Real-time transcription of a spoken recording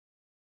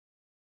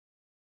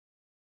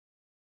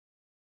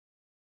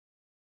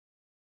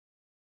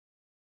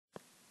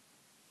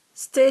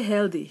Stay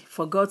healthy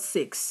for God's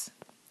sakes.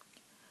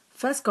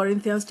 1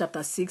 Corinthians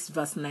chapter 6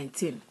 verse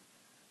 19.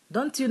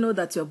 Don't you know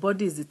that your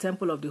body is the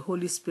temple of the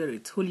Holy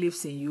Spirit who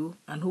lives in you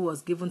and who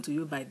was given to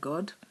you by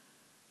God?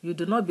 You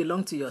do not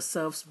belong to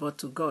yourselves but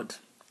to God.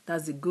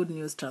 That's the Good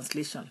News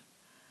translation.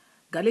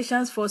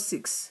 Galatians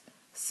 4:6.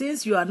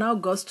 Since you are now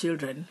God's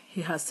children,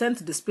 He has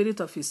sent the Spirit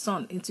of His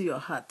Son into your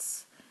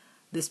hearts.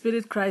 The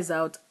Spirit cries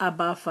out,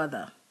 Abba,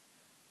 Father.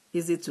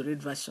 Easy to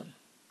read version.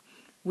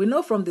 We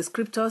know from the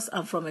scriptures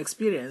and from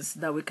experience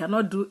that we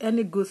cannot do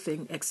any good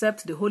thing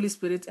except the Holy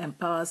Spirit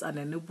empowers and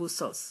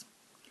enables us.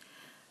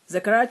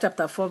 Zechariah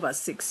chapter 4 verse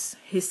 6.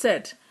 He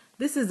said,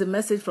 "This is the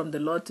message from the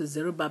Lord to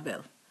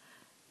Zerubbabel.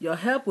 Your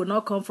help will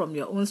not come from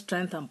your own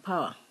strength and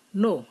power.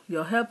 No,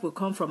 your help will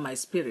come from my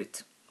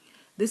Spirit."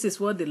 This is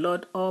what the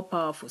Lord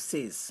All-Powerful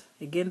says.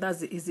 Again, that's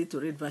the easy to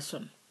read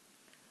version.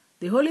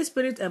 The Holy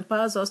Spirit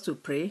empowers us to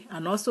pray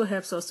and also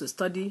helps us to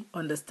study,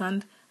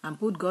 understand, and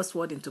put God's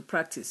word into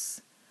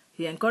practice.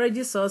 He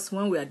encourages us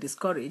when we are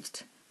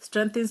discouraged,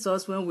 strengthens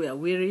us when we are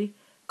weary,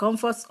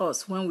 comforts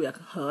us when we are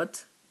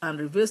hurt, and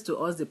reveals to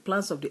us the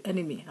plans of the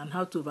enemy and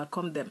how to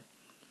overcome them.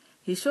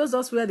 He shows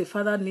us where the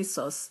Father needs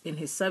us in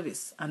His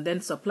service and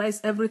then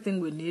supplies everything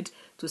we need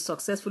to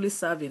successfully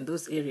serve in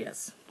those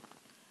areas.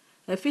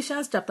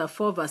 Ephesians chapter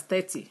 4 verse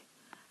 30.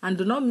 And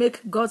do not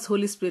make God's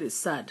Holy Spirit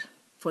sad,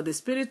 for the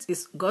Spirit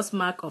is God's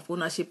mark of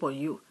ownership on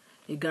you,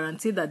 a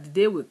guarantee that the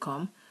day will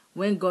come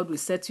when God will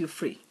set you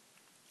free.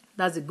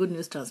 That's the Good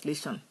News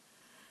translation.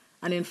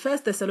 And in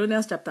 1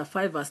 Thessalonians chapter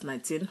 5 verse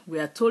 19, we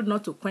are told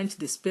not to quench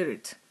the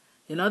Spirit.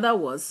 In other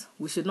words,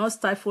 we should not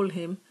stifle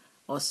Him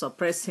or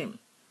suppress Him.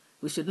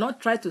 We should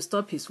not try to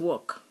stop His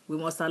work. We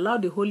must allow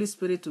the Holy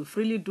Spirit to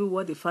freely do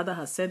what the Father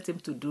has sent Him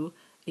to do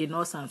in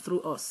us and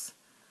through us.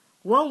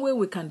 One way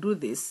we can do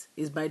this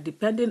is by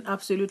depending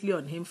absolutely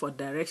on Him for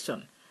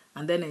direction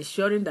and then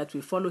ensuring that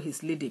we follow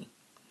His leading.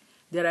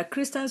 There are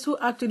Christians who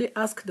actually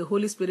ask the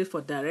Holy Spirit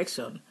for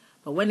direction,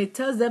 but when He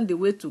tells them the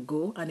way to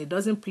go and it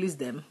doesn't please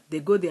them, they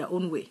go their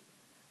own way.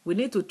 We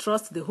need to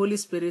trust the Holy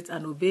Spirit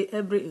and obey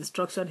every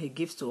instruction He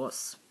gives to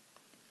us.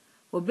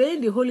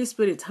 Obeying the Holy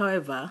Spirit,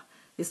 however,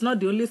 is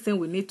not the only thing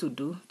we need to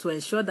do to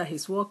ensure that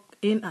His work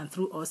in and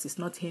through us is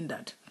not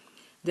hindered.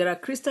 There are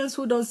Christians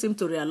who don't seem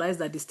to realize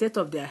that the state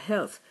of their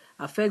health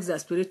affects their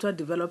spiritual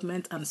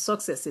development and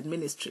success in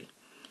ministry.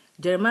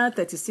 Jeremiah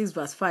 36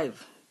 verse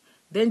 5.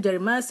 Then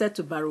Jeremiah said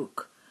to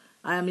Baruch,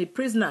 "I am a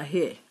prisoner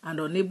here and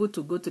unable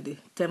to go to the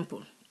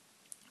temple."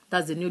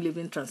 That's the New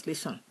Living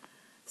Translation.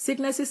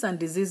 Sicknesses and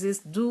diseases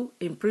do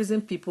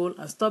imprison people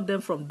and stop them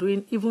from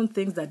doing even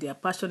things that they are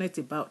passionate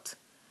about.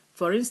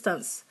 For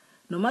instance,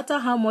 no matter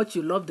how much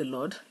you love the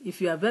Lord, if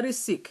you are very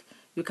sick,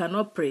 you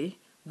cannot pray,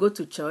 go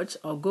to church,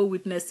 or go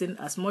witnessing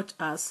as much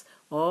as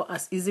or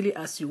as easily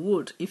as you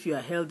would if you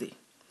are healthy.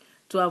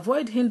 To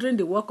avoid hindering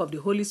the work of the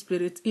Holy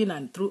Spirit in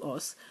and through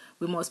us,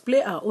 we must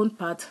play our own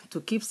part to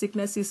keep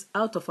sicknesses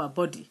out of our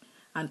body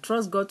and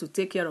trust God to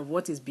take care of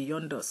what is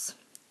beyond us.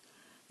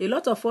 A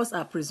lot of us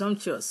are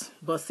presumptuous,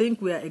 but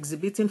think we are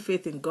exhibiting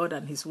faith in God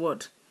and His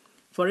Word.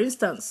 For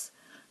instance,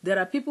 there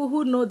are people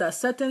who know that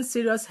certain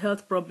serious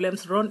health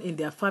problems run in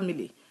their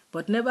family,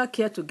 but never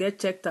care to get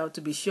checked out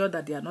to be sure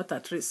that they are not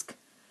at risk.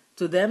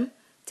 To them,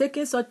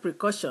 taking such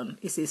precaution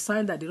is a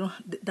sign that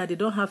they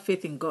don't have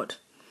faith in God.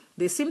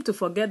 They seem to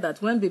forget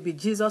that when baby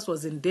Jesus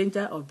was in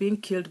danger of being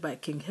killed by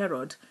King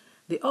Herod,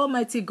 the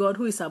Almighty God,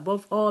 who is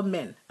above all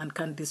men and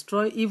can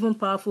destroy even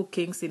powerful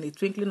kings in a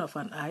twinkling of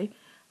an eye,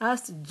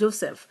 asked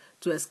Joseph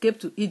to escape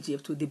to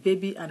Egypt with the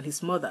baby and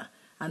his mother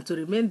and to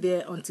remain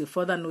there until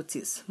further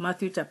notice.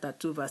 Matthew chapter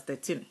 2 verse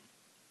 13.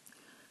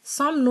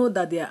 Some know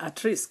that they are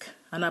at risk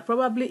and are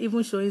probably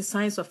even showing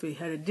signs of a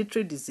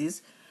hereditary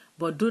disease,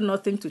 but do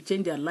nothing to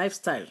change their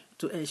lifestyle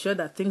to ensure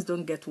that things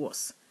don't get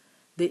worse.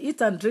 They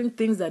eat and drink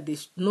things that they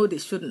know they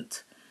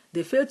shouldn't.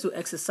 They fail to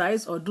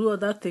exercise or do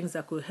other things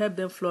that could help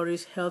them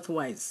flourish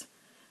health-wise.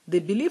 The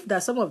belief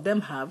that some of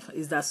them have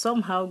is that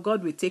somehow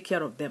God will take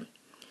care of them.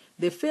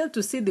 They fail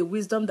to see the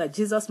wisdom that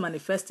Jesus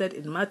manifested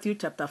in Matthew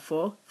chapter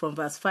 4 from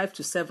verse 5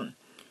 to 7.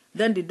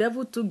 Then the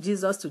devil took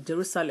Jesus to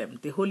Jerusalem,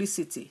 the holy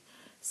city,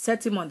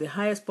 set Him on the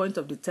highest point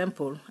of the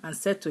temple, and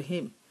said to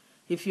Him,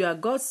 "If you are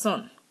God's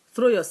Son,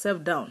 throw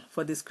yourself down,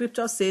 for the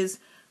scripture says,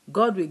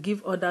 God will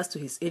give orders to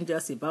His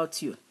angels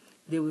about you.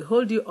 They will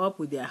hold you up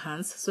with their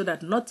hands so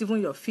that not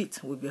even your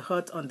feet will be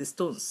hurt on the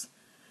stones."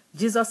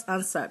 Jesus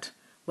answered,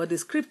 "But the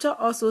scripture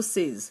also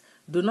says,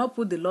 do not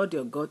put the Lord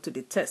your God to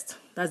the test."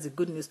 That's the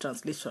Good News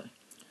Translation.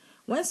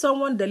 When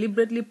someone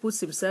deliberately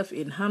puts himself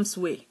in harm's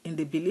way in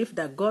the belief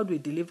that God will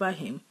deliver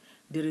him,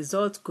 the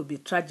result could be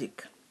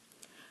tragic.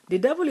 The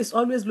devil is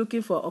always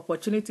looking for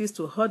opportunities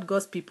to hurt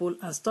God's people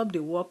and stop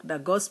the work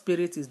that God's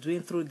Spirit is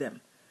doing through them.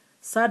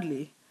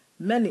 Sadly,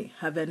 many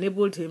have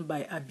enabled him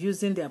by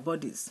abusing their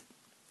bodies.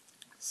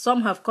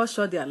 Some have cut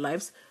short their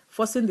lives,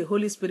 forcing the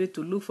Holy Spirit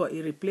to look for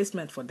a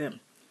replacement for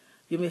them.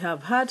 You may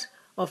have heard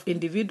of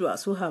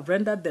individuals who have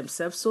rendered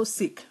themselves so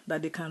sick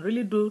that they can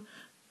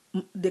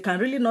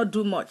really not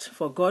do much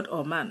for God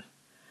or man.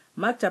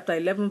 Mark chapter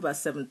 11 verse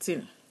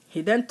 17. He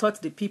then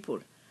taught the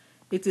people,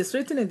 It is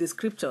written in the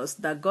scriptures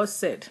that God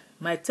said,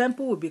 "My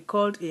temple will be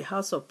called a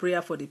house of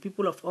prayer for the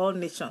people of all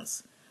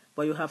nations,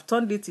 but you have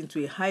turned it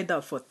into a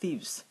hideout for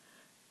thieves."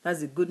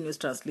 That's the Good News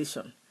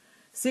translation.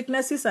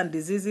 Sicknesses and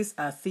diseases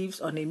are thieves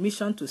on a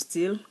mission to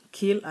steal,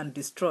 kill, and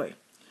destroy.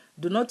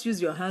 Do not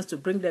use your hands to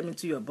bring them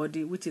into your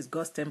body, which is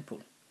God's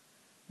temple.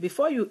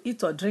 Before you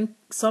eat or drink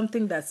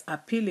something that's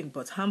appealing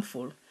but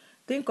harmful,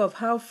 think of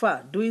how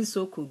far doing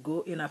so could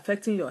go in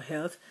affecting your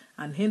health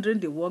and hindering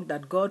the work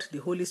that God, the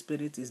Holy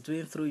Spirit, is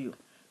doing through you.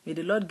 May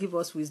the Lord give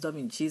us wisdom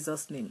in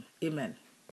Jesus' name. Amen.